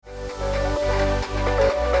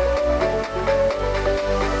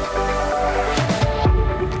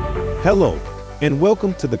Hello, and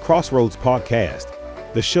welcome to the Crossroads podcast,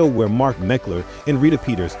 the show where Mark Meckler and Rita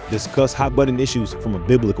Peters discuss hot-button issues from a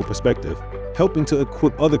biblical perspective, helping to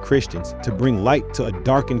equip other Christians to bring light to a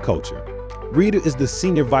darkened culture. Rita is the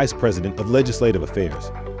Senior Vice President of Legislative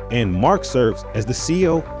Affairs, and Mark serves as the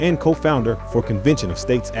CEO and co-founder for Convention of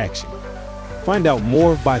States Action. Find out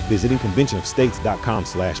more by visiting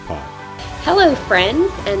conventionofstates.com/pod. Hello,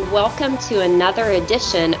 friends, and welcome to another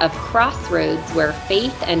edition of Crossroads, where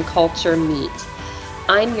faith and culture meet.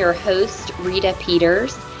 I'm your host, Rita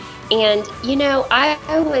Peters, and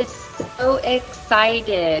I was so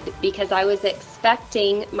excited because I was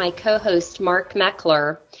expecting my co-host, Mark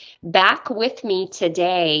Meckler, back with me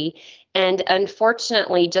today. And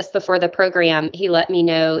unfortunately, just before the program, he let me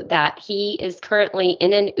know that he is currently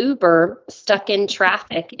in an Uber stuck in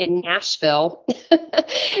traffic in Nashville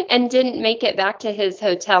and didn't make it back to his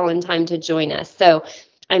hotel in time to join us. So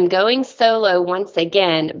I'm going solo once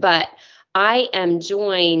again, but I am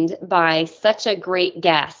joined by such a great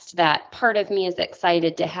guest that part of me is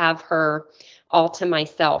excited to have her all to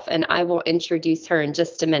myself, and I will introduce her in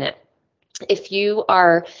just a minute. If you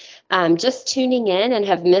are just tuning in and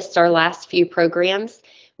have missed our last few programs,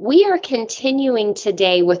 we are continuing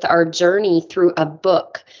today with our journey through a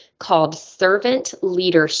book called Servant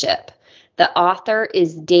Leadership. The author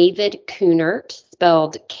is David Kunert,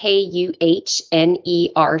 spelled Kuhnert.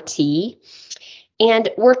 And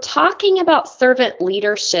we're talking about servant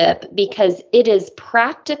leadership because it is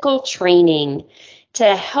practical training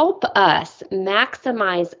to help us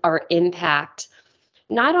maximize our impact,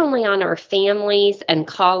 not only on our families and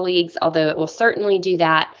colleagues, although it will certainly do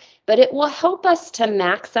that, but it will help us to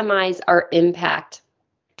maximize our impact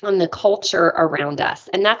on the culture around us.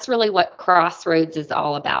 And that's really what Crossroads is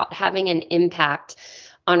all about, having an impact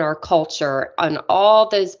on our culture, on all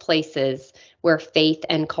those places where faith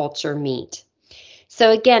and culture meet.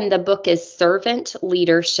 So again, the book is Servant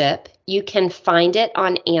Leadership. You can find it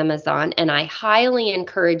on Amazon, and I highly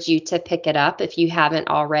encourage you to pick it up if you haven't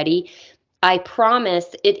already. I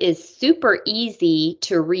promise it is super easy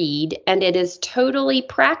to read, and it is totally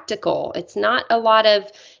practical. It's not a lot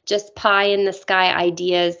of just pie in the sky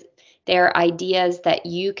ideas. They're ideas that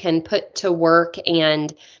you can put to work,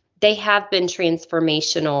 and they have been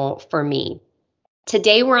transformational for me.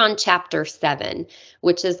 Today we're on chapter 7,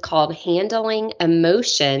 which is called Handling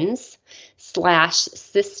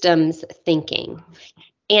Emotions/Systems Thinking.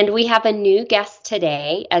 And we have a new guest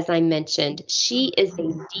today, as I mentioned. She is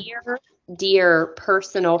a dear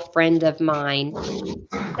personal friend of mine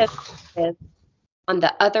on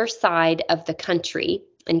the other side of the country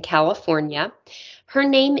in California. Her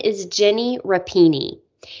name is Jenny Rapini.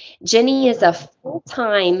 Jenny is a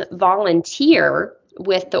full-time volunteer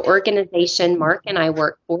with the organization Mark and I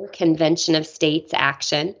work for, Convention of States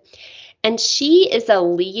Action. And she is a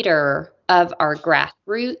leader of our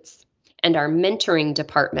grassroots and our mentoring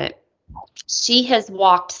department. She has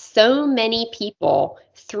walked so many people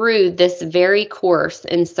through this very course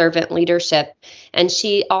in servant leadership, and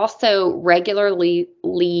she also regularly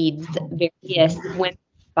leads various women's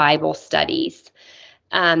Bible studies.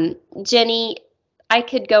 Jenny, I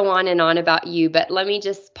could go on and on about you, but let me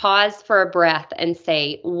just pause for a breath and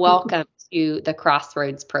say welcome to the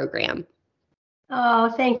Crossroads program.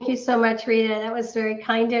 Oh, thank you so much, Rita. That was a very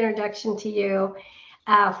kind introduction to you.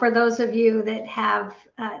 For those of you that have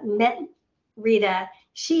met Rita,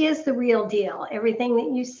 she is the real deal. Everything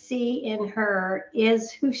that you see in her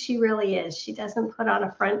is who she really is. She doesn't put on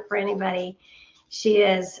a front for anybody. She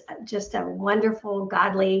is just a wonderful,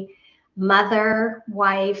 godly mother,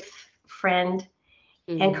 wife, friend,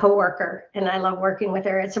 and coworker. And I love working with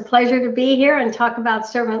her. It's a pleasure to be here and talk about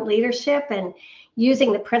servant leadership and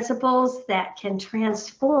using the principles that can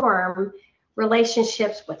transform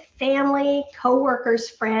relationships with family, coworkers,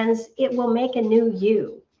 friends. It will make a new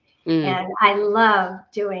you. And I love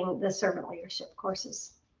doing the servant leadership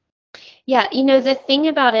courses. Yeah, the thing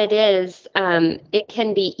about it is it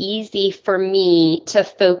can be easy for me to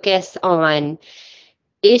focus on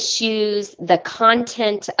issues, the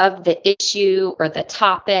content of the issue or the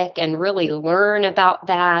topic, and really learn about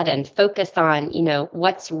that and focus on,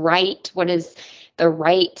 what's right, what is the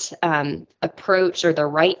right approach or the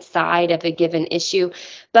right side of a given issue.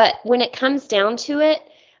 But when it comes down to it,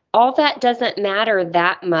 all that doesn't matter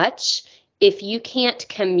that much if you can't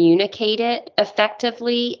communicate it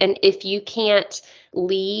effectively and if you can't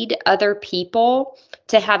lead other people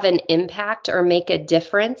to have an impact or make a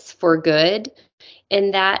difference for good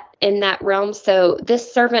in that realm. So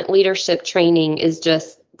this servant leadership training is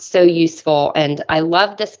just so useful, and I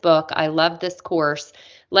love this book. I love this course.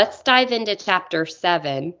 Let's dive into chapter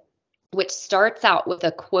 7, which starts out with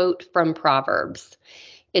a quote from Proverbs.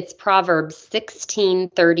 It's Proverbs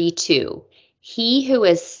 16:32. He who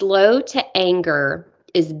is slow to anger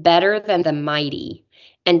is better than the mighty,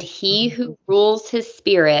 and he who rules his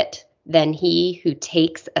spirit than he who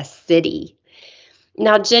takes a city.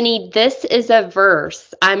 Now, Jenny, this is a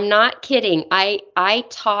verse. I'm not kidding. I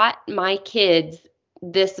taught my kids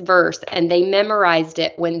this verse and they memorized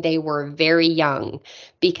it when they were very young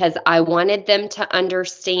because I wanted them to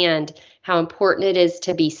understand how important it is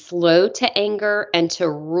to be slow to anger and to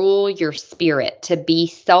rule your spirit, to be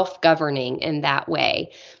self-governing in that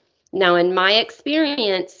way. Now, in my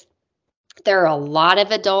experience, there are a lot of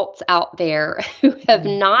adults out there who have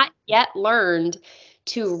not yet learned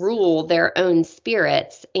to rule their own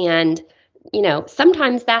spirits. And,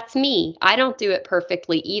 sometimes that's me. I don't do it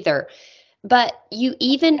perfectly either. But you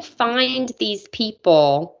even find these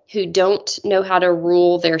people who don't know how to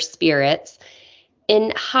rule their spirits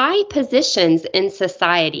in high positions in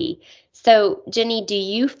society. So, Jenny, do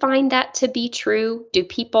you find that to be true? Do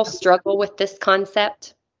people struggle with this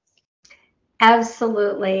concept?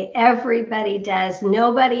 Absolutely. Everybody does.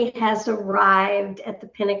 Nobody has arrived at the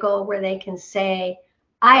pinnacle where they can say,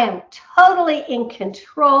 I am totally in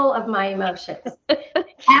control of my emotions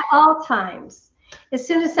at all times. As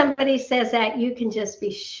soon as somebody says that, you can just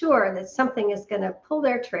be sure that something is going to pull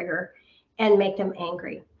their trigger and make them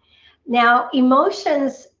angry. Now,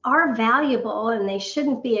 emotions are valuable and they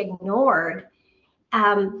shouldn't be ignored.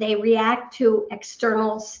 They react to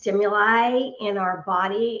external stimuli in our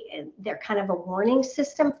body. And they're kind of a warning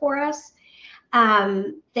system for us.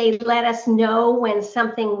 They let us know when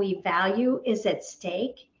something we value is at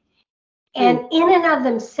stake. And in and of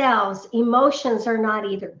themselves, emotions are not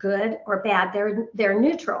either good or bad. They're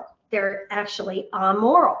neutral. They're actually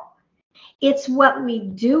amoral. It's what we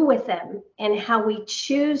do with them and how we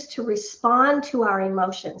choose to respond to our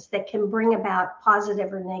emotions that can bring about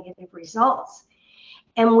positive or negative results.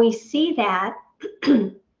 And we see that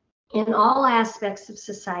in all aspects of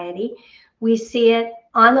society. We see it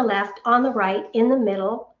on the left, on the right, in the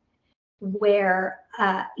middle, where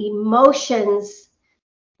emotions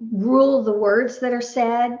rule the words that are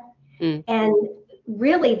said. And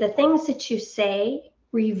really, the things that you say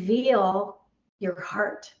reveal your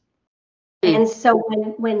heart. And so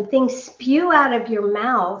when things spew out of your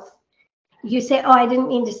mouth, you say, oh, I didn't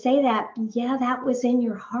mean to say that. Yeah, that was in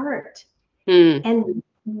your heart. And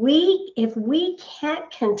if we can't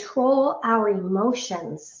control our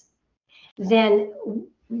emotions, then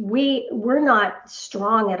we're not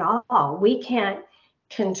strong at all. We can't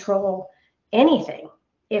control anything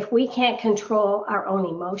if we can't control our own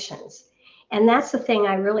emotions. And that's the thing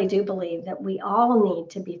I really do believe that we all need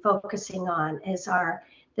to be focusing on is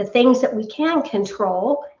the things that we can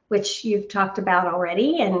control, which you've talked about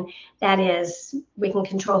already. And that is, we can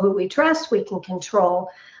control who we trust. We can control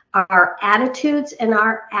our attitudes and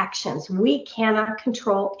our actions. We cannot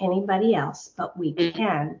control anybody else, but we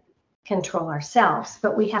can control ourselves.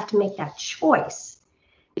 But we have to make that choice.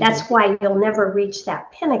 That's why you'll never reach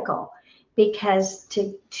that pinnacle, because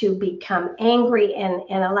to become angry and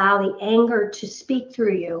allow the anger to speak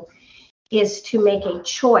through you is to make a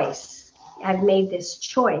choice. I've made this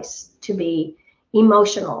choice to be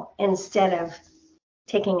emotional instead of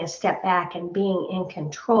taking a step back and being in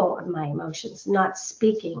control of my emotions, not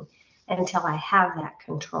speaking until I have that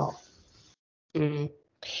control.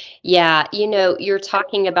 Yeah, you're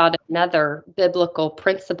talking about another biblical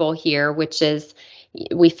principle here, which is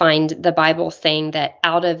we find the Bible saying that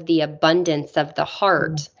out of the abundance of the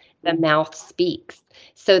heart, the mouth speaks.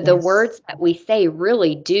 So the words that we say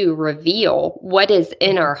really do reveal what is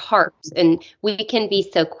in our heart. And we can be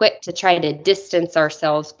so quick to try to distance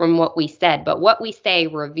ourselves from what we said, but what we say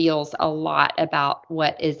reveals a lot about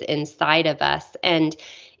what is inside of us. And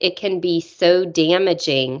it can be so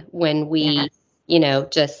damaging when we,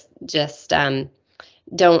 just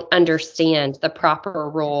don't understand the proper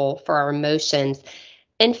role for our emotions.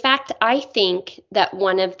 In fact, I think that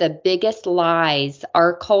one of the biggest lies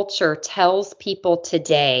our culture tells people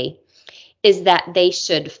today is that they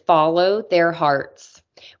should follow their hearts,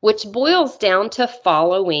 which boils down to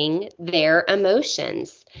following their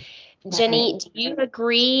emotions. Jenny, do you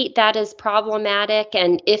agree that is problematic?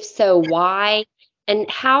 And if so, why? And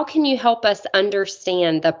how can you help us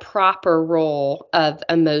understand the proper role of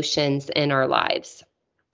emotions in our lives?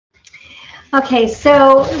 Okay,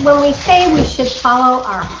 so when we say we should follow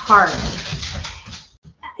our heart,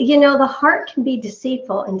 the heart can be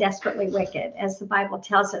deceitful and desperately wicked, as the Bible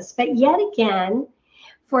tells us. But yet again,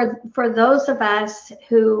 for those of us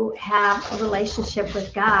who have a relationship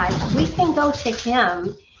with God, we can go to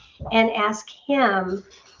Him and ask Him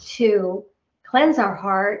to cleanse our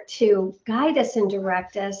heart, to guide us and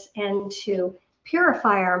direct us, and to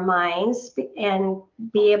purify our minds and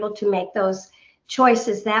be able to make those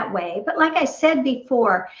choices that way. But like I said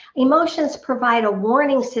before, emotions provide a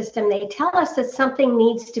warning system. They tell us that something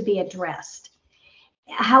needs to be addressed.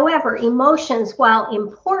 However, emotions, while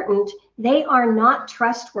important, they are not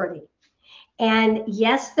trustworthy. And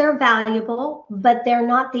yes, they're valuable, but they're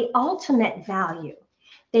not the ultimate value.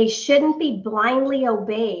 They shouldn't be blindly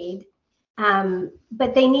obeyed,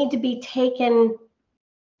 but they need to be taken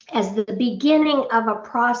as the beginning of a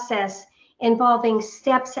process involving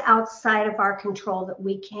steps outside of our control that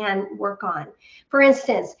we can work on. For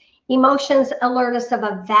instance, emotions alert us of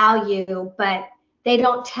a value, but they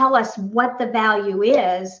don't tell us what the value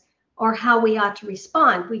is or how we ought to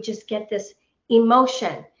respond. We just get this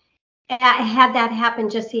emotion. I had that happen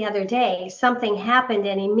just the other day. Something happened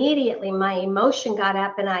and immediately my emotion got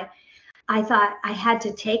up, and I thought I had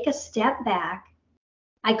to take a step back.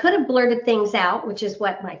 I could have blurted things out, which is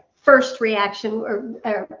what my first reaction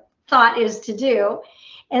or thought is to do.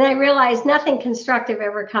 And I realized nothing constructive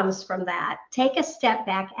ever comes from that. Take a step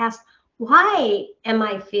back, ask, why am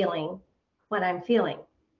I feeling what I'm feeling?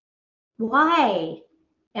 Why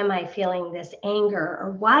am I feeling this anger?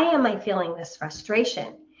 Or why am I feeling this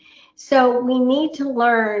frustration? So we need to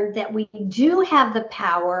learn that we do have the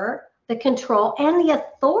power, the control, and the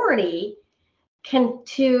authority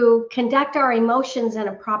to conduct our emotions in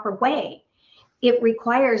a proper way. It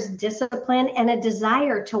requires discipline and a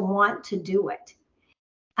desire to want to do it.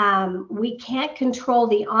 We can't control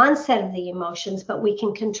the onset of the emotions, but we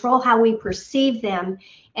can control how we perceive them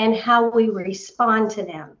and how we respond to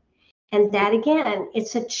them. And that, again,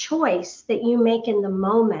 it's a choice that you make in the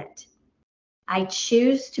moment. I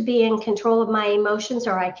choose to be in control of my emotions,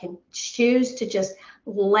 or I can choose to just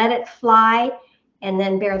let it fly and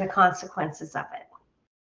then bear the consequences of it.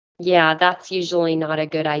 Yeah, that's usually not a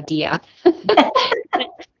good idea.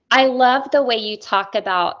 I love the way you talk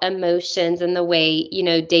about emotions and the way,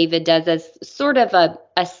 David does as sort of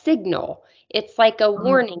a signal. It's like a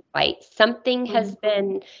warning light. Something has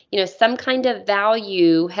been, some kind of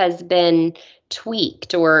value has been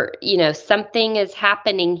tweaked, or, something is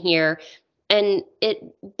happening here. And it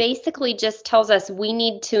basically just tells us we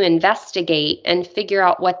need to investigate and figure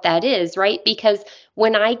out what that is, right? Because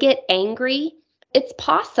when I get angry, it's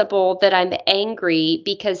possible that I'm angry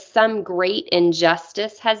because some great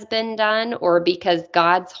injustice has been done or because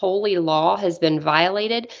God's holy law has been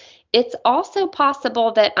violated. It's also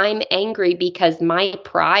possible that I'm angry because my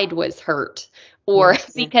pride was hurt, or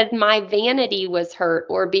because my vanity was hurt,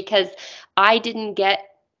 or because I didn't get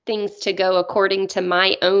things to go according to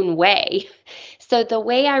my own way. So the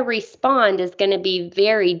way I respond is going to be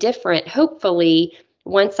very different, hopefully,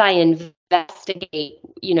 once I investigate,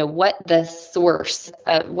 what the source,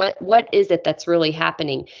 what is it that's really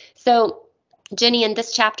happening. So, Jenny, in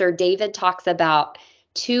this chapter, David talks about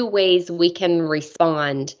 2 ways we can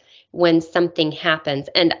respond when something happens.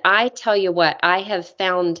 And I tell you what, I have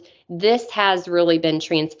found this has really been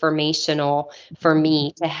transformational for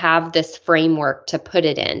me to have this framework to put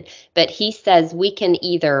it in. But he says we can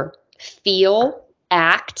either feel,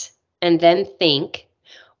 act, and then think,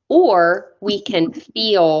 or we can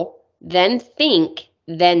feel, then think,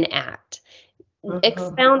 then act.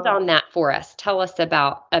 Expound on that for us. Tell us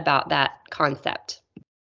about that concept.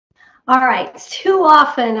 All right. Too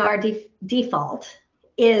often our default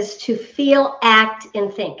is to feel, act,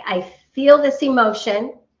 and think. I feel this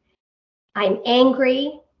emotion. I'm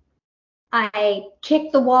angry. I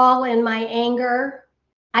kick the wall in my anger.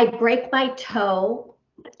 I break my toe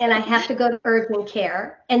and I have to go to urgent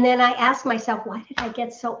care. And then I ask myself, why did I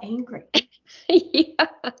get so angry? Yeah.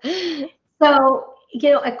 So,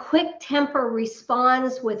 a quick temper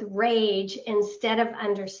responds with rage instead of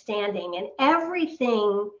understanding. And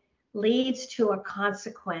everything leads to a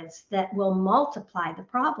consequence that will multiply the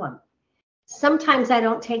problem. Sometimes I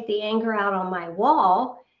don't take the anger out on my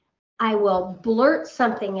wall. I will blurt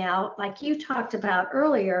something out, like you talked about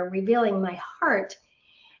earlier, revealing my heart.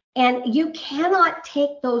 And you cannot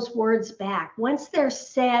take those words back. Once they're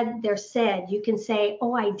said, they're said. You can say,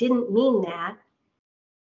 oh, I didn't mean that.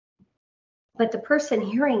 But the person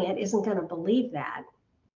hearing it isn't going to believe that.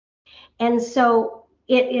 And so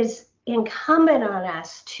it is incumbent on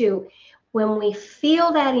us to, when we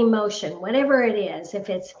feel that emotion, whatever it is, if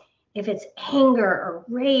it's anger or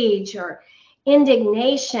rage or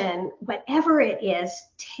indignation, whatever it is,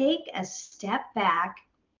 take a step back.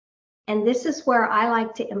 And this is where I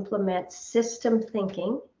like to implement system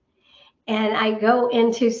thinking. And I go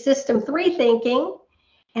into system 3 thinking,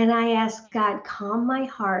 and I ask God, calm my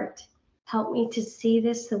heart. Help me to see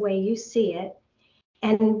this the way you see it.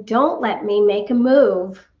 And don't let me make a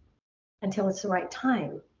move until it's the right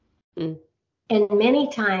time. And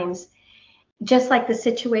many times, just like the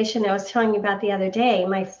situation I was telling you about the other day,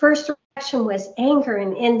 my first reaction was anger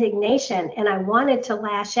and indignation, and I wanted to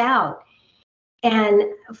lash out. And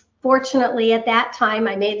fortunately, at that time,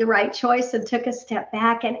 I made the right choice and took a step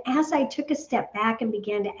back. And as I took a step back and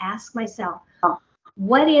began to ask myself,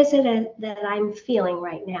 what is it that I'm feeling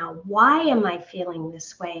right now? Why am I feeling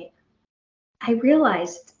this way? I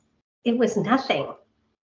realized it was nothing.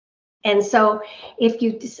 And so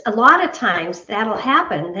a lot of times that'll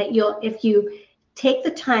happen, that if you take the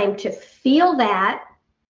time to feel that,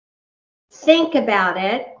 think about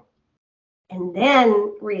it, and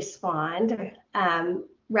then respond,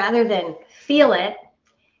 rather than feel it,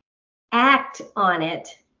 act on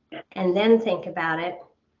it, and then think about it,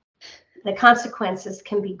 the consequences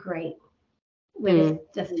can be great with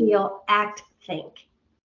the feel, act, think,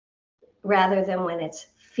 rather than when it's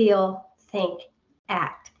feel, think,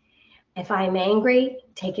 act. If I'm angry,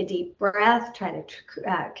 take a deep breath, try to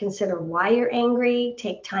consider why you're angry,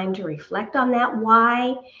 take time to reflect on that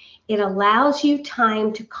why. It allows you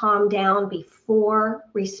time to calm down before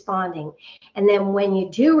responding. And then when you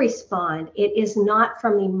do respond, it is not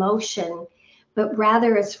from emotion, but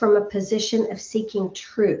rather it's from a position of seeking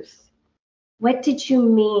truth. What did you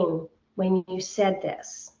mean when you said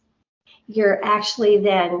this? You're actually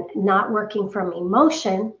then not working from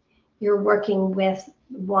emotion, you're working with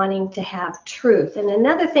wanting to have truth. And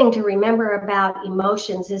another thing to remember about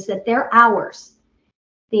emotions is that they're ours.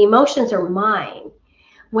 The emotions are mine.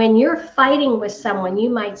 When you're fighting with someone, you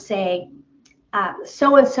might say,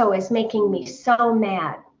 so-and-so is making me so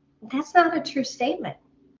mad. That's not a true statement.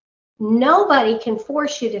 Nobody can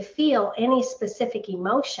force you to feel any specific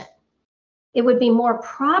emotion. It would be more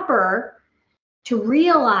proper to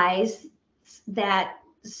realize that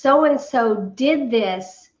so-and-so did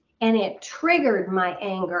this and it triggered my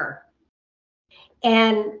anger.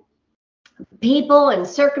 And people and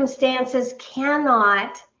circumstances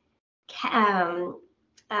cannot catalyze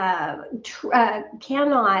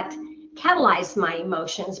my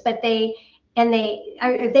emotions, but they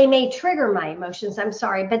may trigger my emotions, I'm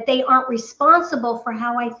sorry, but they aren't responsible for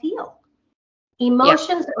how I feel.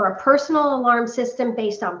 Emotions are a personal alarm system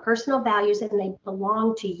based on personal values, and they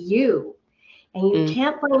belong to you. And you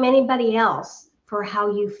can't blame anybody else for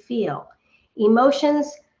how you feel.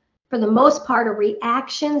 Emotions, for the most part, are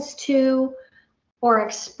reactions to or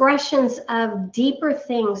expressions of deeper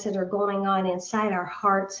things that are going on inside our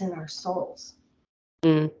hearts and our souls.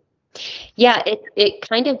 Yeah, it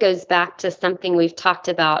kind of goes back to something we've talked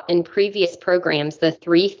about in previous programs, the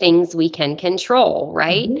 3 things we can control,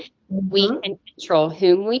 right? We can control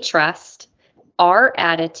whom we trust, our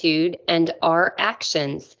attitude, and our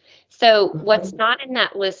actions. So what's not in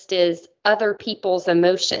that list is other people's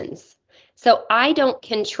emotions. So I don't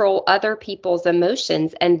control other people's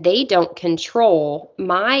emotions, and they don't control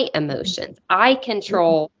my emotions. I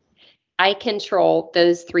control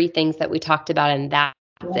those 3 things that we talked about, and that's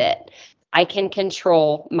it. I can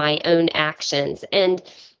control my own actions. And,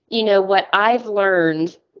 what I've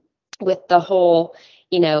learned with the whole,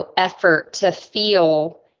 effort to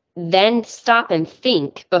feel, then stop and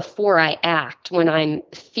think before I act when I'm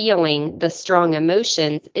feeling the strong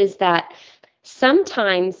emotions, is that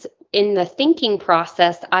sometimes in the thinking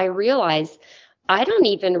process, I realize I don't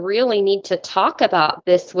even really need to talk about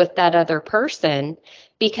this with that other person,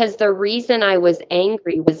 because the reason I was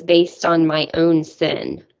angry was based on my own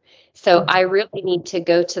sin. So I really need to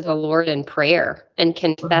go to the Lord in prayer and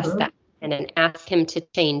confess that and ask him to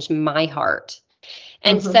change my heart.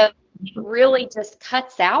 And so it really just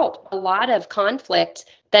cuts out a lot of conflict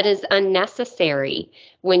that is unnecessary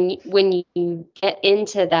when you get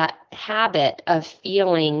into that habit of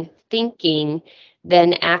feeling, thinking,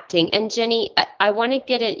 then acting. And Jenny, I want to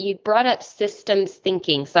get it. You brought up systems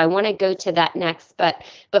thinking, so I want to go to that next. But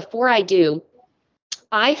before I do,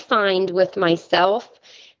 I find with myself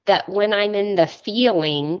that when I'm in the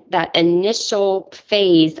feeling, that initial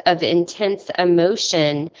phase of intense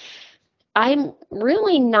emotion, I'm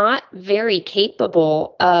really not very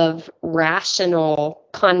capable of rational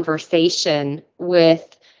conversation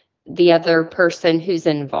with the other person who's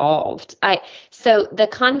involved. So the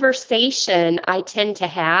conversation I tend to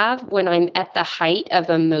have when I'm at the height of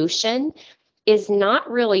emotion is not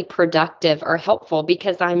really productive or helpful,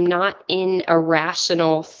 because I'm not in a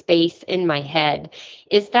rational space in my head.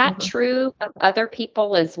 Is that true of other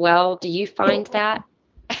people as well? Do you find that?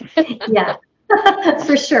 Yeah.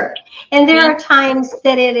 For sure. And there are times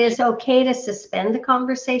that it is okay to suspend the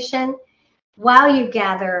conversation while you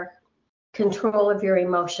gather control of your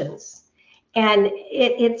emotions. And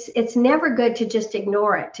it's never good to just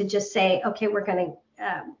ignore it, to just say, okay, we're going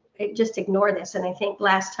to just ignore this. And I think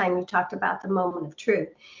last time you talked about the moment of truth.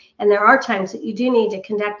 And there are times that you do need to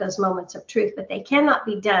conduct those moments of truth, but they cannot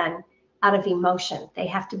be done out of emotion. They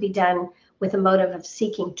have to be done with a motive of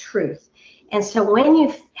seeking truth. And so when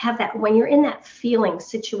you have that, when you're in that feeling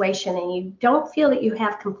situation and you don't feel that you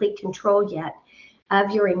have complete control yet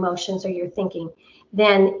of your emotions or your thinking,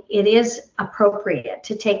 then it is appropriate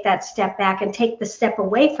to take that step back and take the step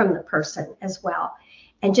away from the person as well.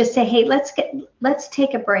 And just say, hey, let's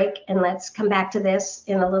take a break and let's come back to this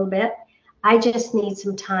in a little bit. I just need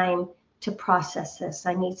some time to process this.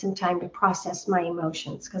 I need some time to process my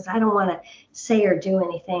emotions because I don't want to say or do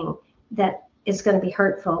anything that is going to be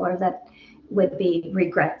hurtful or that would be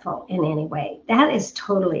regretful in any way. That is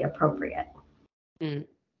totally appropriate.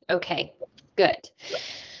 Okay, good.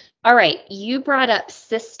 All right, you brought up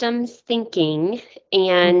systems thinking,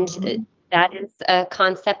 and that is a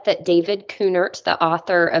concept that David Kunert, the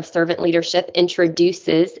author of Servant Leadership,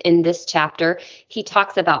 introduces in this chapter. He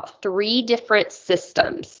talks about 3 different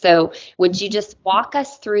systems. So would you just walk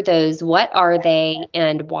us through those? What are they,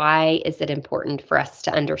 and why is it important for us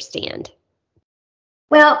to understand?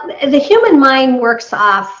 Well, the human mind works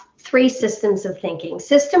off 3 systems of thinking.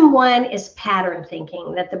 System 1 is pattern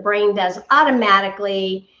thinking that the brain does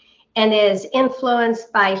automatically and is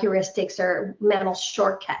influenced by heuristics or mental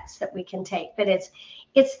shortcuts that we can take. But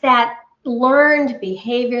it's that learned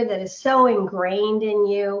behavior that is so ingrained in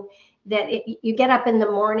you that you get up in the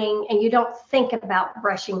morning and you don't think about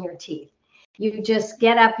brushing your teeth. You just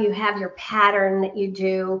get up, you have your pattern that you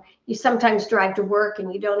do. You sometimes drive to work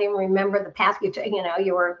and you don't even remember the path you took,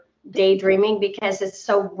 you were daydreaming because it's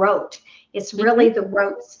so rote. It's really the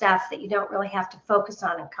rote stuff that you don't really have to focus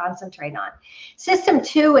on and concentrate on. System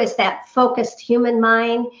 2 is that focused human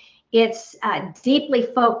mind. It's deeply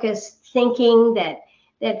focused thinking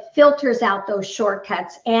that filters out those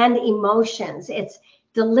shortcuts and emotions. It's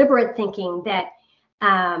deliberate thinking that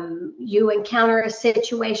you encounter a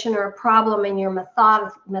situation or a problem and you're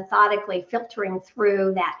methodically filtering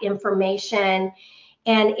through that information.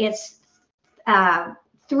 And it's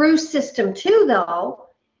through system 2, though,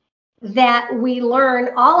 that we learn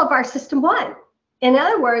all of our system 1. In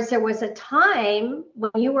other words, there was a time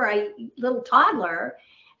when you were a little toddler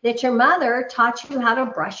that your mother taught you how to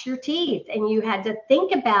brush your teeth, and you had to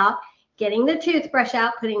think about getting the toothbrush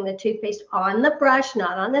out, putting the toothpaste on the brush,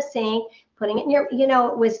 not on the sink, putting it in your,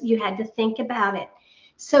 you had to think about it.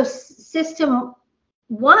 So system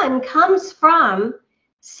 1 comes from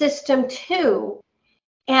system 2.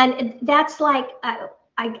 And that's like,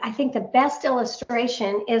 I think the best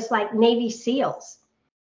illustration is like Navy SEALs.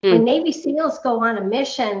 When Navy SEALs go on a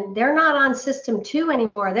mission, they're not on system 2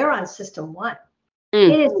 anymore. They're on system 1.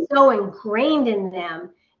 It is so ingrained in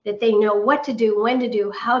them that they know what to do, when to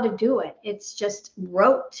do, how to do it. It's just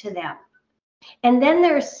rote to them. And then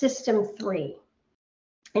there's system 3.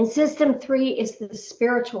 And system 3 is the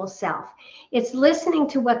spiritual self. It's listening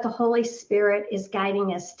to what the Holy Spirit is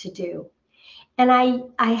guiding us to do. And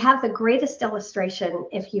I have the greatest illustration,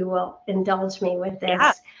 if you will indulge me with this.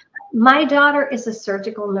 Yeah. My daughter is a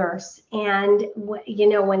surgical nurse. And,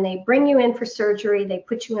 when they bring you in for surgery, they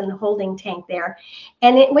put you in the holding tank there.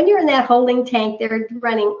 And when you're in that holding tank, they're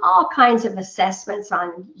running all kinds of assessments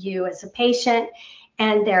on you as a patient.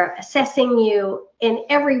 And they're assessing you in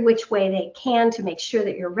every which way they can to make sure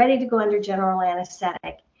that you're ready to go under general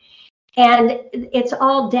anesthetic. And it's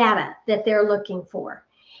all data that they're looking for.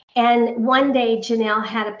 And one day, Janelle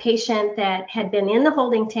had a patient that had been in the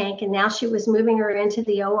holding tank, and now she was moving her into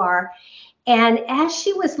the OR. And as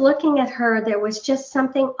she was looking at her, there was just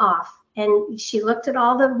something off. And she looked at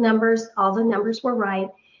all the numbers were right,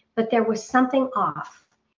 but there was something off.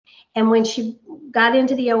 And when she got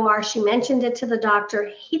into the OR, she mentioned it to the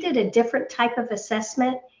doctor. He did a different type of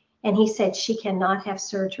assessment, and he said she cannot have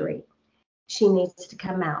surgery. She needs to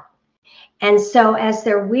come out. And so as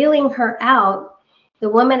they're wheeling her out, the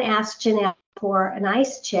woman asked Janelle for an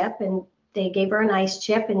ice chip, and they gave her an ice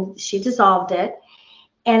chip, and she dissolved it.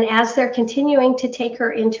 And as they're continuing to take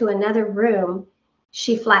her into another room,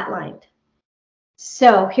 she flatlined.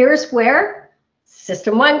 So here's where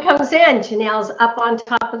system 1 comes in. Janelle's up on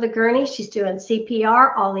top of the gurney. She's doing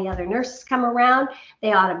CPR. All the other nurses come around.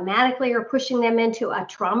 They automatically are pushing them into a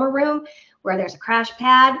trauma room where there's a crash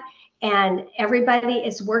pad, and everybody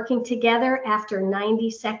is working together. After 90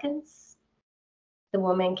 seconds, the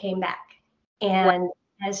woman came back. And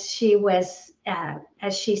as she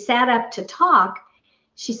sat up to talk,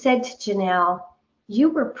 she said to Janelle, "You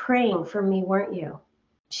were praying for me, weren't you?"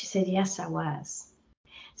 She said, "Yes, I was."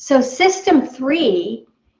 So system 3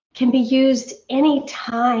 can be used any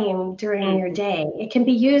time during your day. It can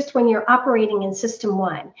be used when you're operating in system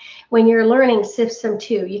 1, when you're learning system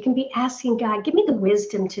 2. You can be asking God, give me the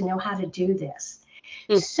wisdom to know how to do this.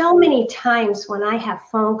 So many times when I have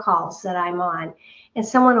phone calls that I'm on and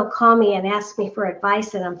someone will call me and ask me for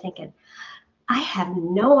advice, and I'm thinking, I have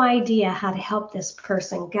no idea how to help this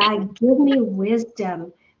person. God, give me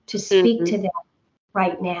wisdom to speak to them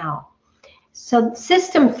right now. So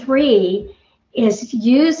system 3 is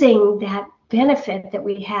using that benefit that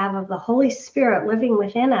we have of the Holy Spirit living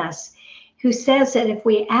within us, who says that if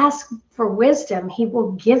we ask for wisdom, he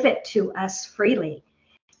will give it to us freely.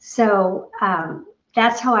 So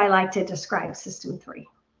that's how I like to describe system 3.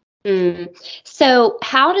 So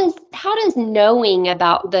how does knowing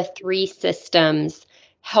about the 3 systems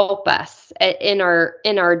help us in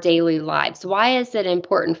our daily lives? Why is it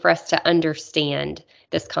important for us to understand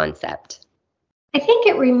this concept? I think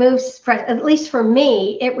it removes, at least for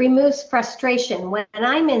me, it removes frustration. When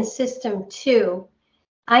I'm in system 2,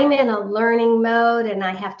 I'm in a learning mode and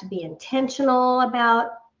I have to be intentional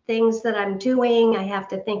about things that I'm doing. I have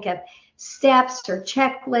to think of steps or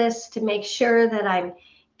checklists to make sure that I'm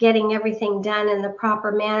getting everything done in the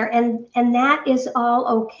proper manner. And that is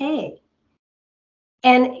all okay.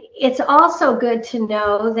 And it's also good to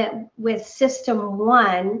know that with system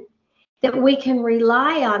 1, that we can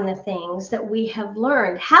rely on the things that we have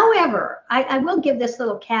learned. However, I will give this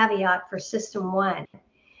little caveat for system 1.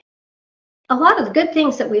 A lot of the good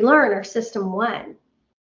things that we learn are system 1.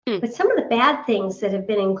 But some of the bad things that have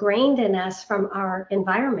been ingrained in us from our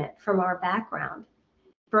environment, from our background.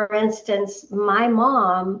 For instance, my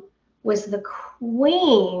mom was the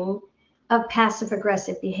queen of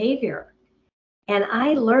passive-aggressive behavior. And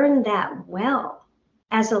I learned that well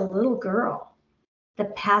as a little girl. The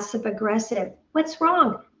passive-aggressive, what's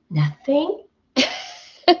wrong? Nothing.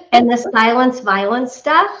 And the silence, violence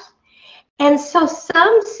stuff. And so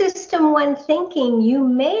some system 1 thinking you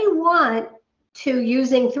may want to,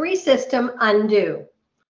 using 3 system, undo.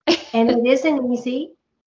 And it isn't easy,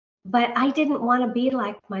 but I didn't want to be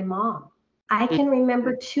like my mom. I can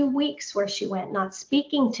remember 2 weeks where she went not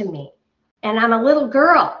speaking to me. And I'm a little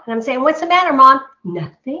girl. And I'm saying, what's the matter, Mom?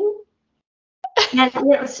 Nothing.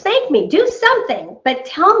 And spank me, do something, but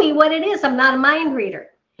tell me what it is. I'm not a mind reader.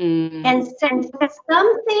 And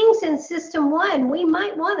some things in system 1, we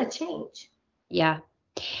might want to change. Yeah.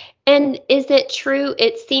 And is it true?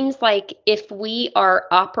 It seems like if we are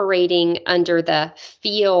operating under the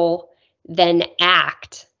feel, then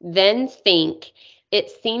act, then think, it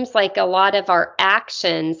seems like a lot of our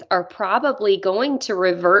actions are probably going to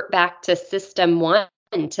revert back to system 1,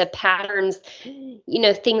 to patterns,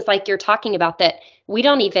 things like you're talking about that we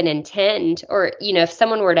don't even intend. Or, if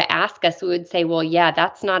someone were to ask us, we would say, well, yeah,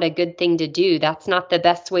 that's not a good thing to do. That's not the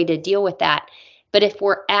best way to deal with that. But if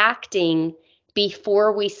we're acting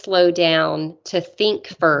before we slow down to think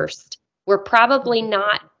first, we're probably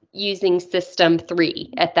not using system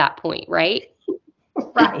 3 at that point, right?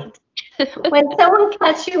 Right. When someone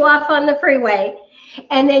cuts you off on the freeway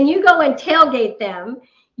and then you go and tailgate them,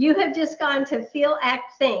 you have just gone to feel,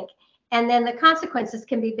 act, think. And then the consequences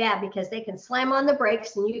can be bad because they can slam on the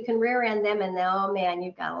brakes and you can rear end them. And then, oh man,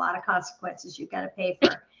 you've got a lot of consequences you've got to pay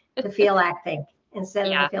for the feel, act, think instead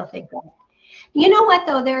of the feel, think, act. You know what,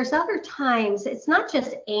 though? There's other times, it's not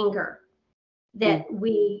just anger that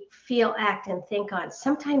we feel, act, and think on.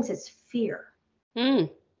 Sometimes it's fear.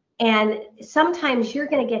 And sometimes you're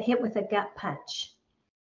going to get hit with a gut punch.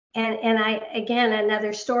 And I, again,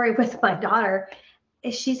 another story with my daughter,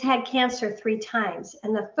 she's had cancer 3 times.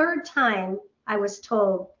 And the 3rd time I was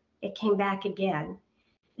told it came back again.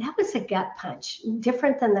 That was a gut punch,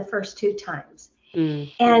 different than the first 2 times.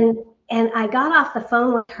 And I got off the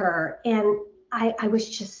phone with her and I was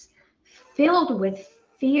just filled with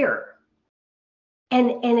fear.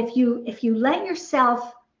 And if you let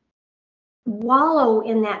yourself wallow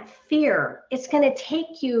in that fear, it's going to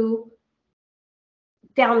take you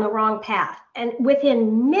down the wrong path. And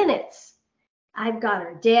within minutes, I've got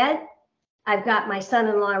her dead. I've got my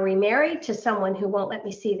son-in-law remarried to someone who won't let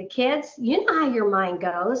me see the kids. You know how your mind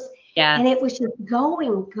goes. Yeah. And it was just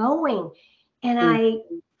going. And I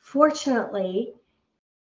fortunately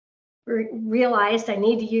realized I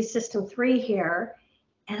need to use system 3 here.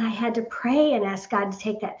 And I had to pray and ask God to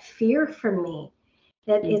take that fear from me,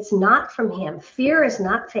 that it's not from him. Fear is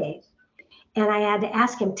not faith. And I had to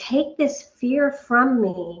ask him, take this fear from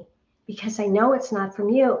me because I know it's not from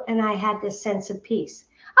you. And I had this sense of peace.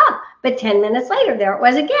 But 10 minutes later, there it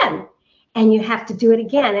was again. And you have to do it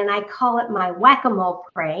again. And I call it my whack-a-mole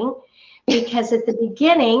praying, because at the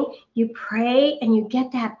beginning, you pray and you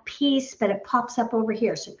get that peace, but it pops up over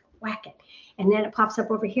here. So you whack it and then it pops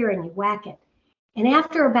up over here and you whack it. And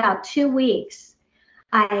after about 2 weeks,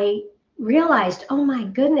 I realized, oh my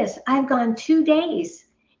goodness, I've gone 2 days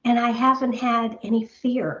and I haven't had any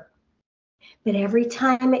fear. But every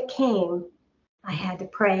time it came, I had to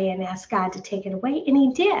pray and ask God to take it away, and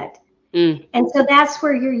he did. And so that's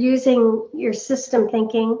where you're using your system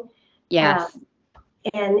thinking. Yes.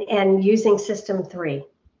 And using system 3.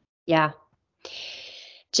 Yeah.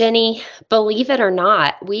 Jenny, believe it or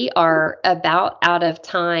not, we are about out of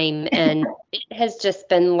time, and it has just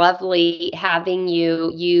been lovely having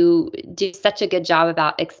you. You do such a good job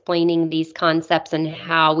about explaining these concepts and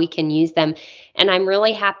how we can use them. And I'm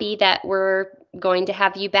really happy that we're going to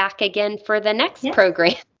have you back again for the next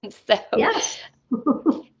program. So, yes.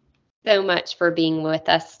 so much for being with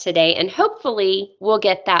us today. And hopefully we'll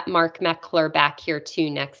get that Mark Meckler back here too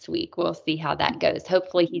next week. We'll see how that goes.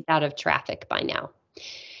 Hopefully he's out of traffic by now.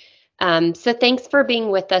 So thanks for being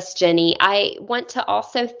with us, Jenny. I want to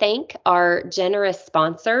also thank our generous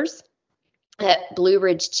sponsors at Blue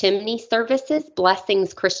Ridge Chimney Services,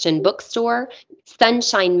 Blessings Christian Bookstore,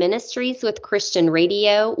 Sunshine Ministries with Christian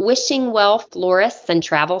Radio, Wishing Well Florists and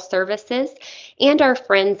Travel Services, and our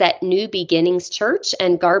friends at New Beginnings Church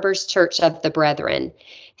and Garber's Church of the Brethren.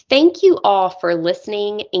 Thank you all for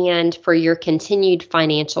listening and for your continued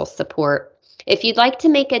financial support. If you'd like to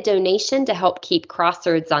make a donation to help keep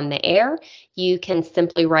Crossroads on the air, you can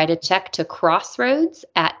simply write a check to Crossroads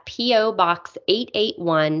at P.O. Box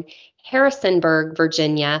 881, Harrisonburg,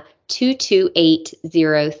 Virginia,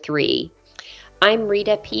 22803. I'm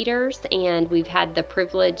Rita Peters, and we've had the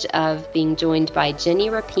privilege of being joined by Jenny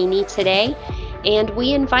Rapini today. And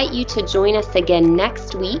we invite you to join us again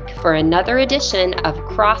next week for another edition of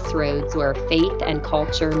Crossroads, where faith and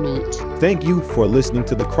culture meet. Thank you for listening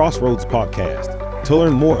to the Crossroads podcast. To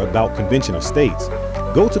learn more about Convention of States,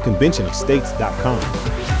 go to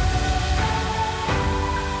conventionofstates.com.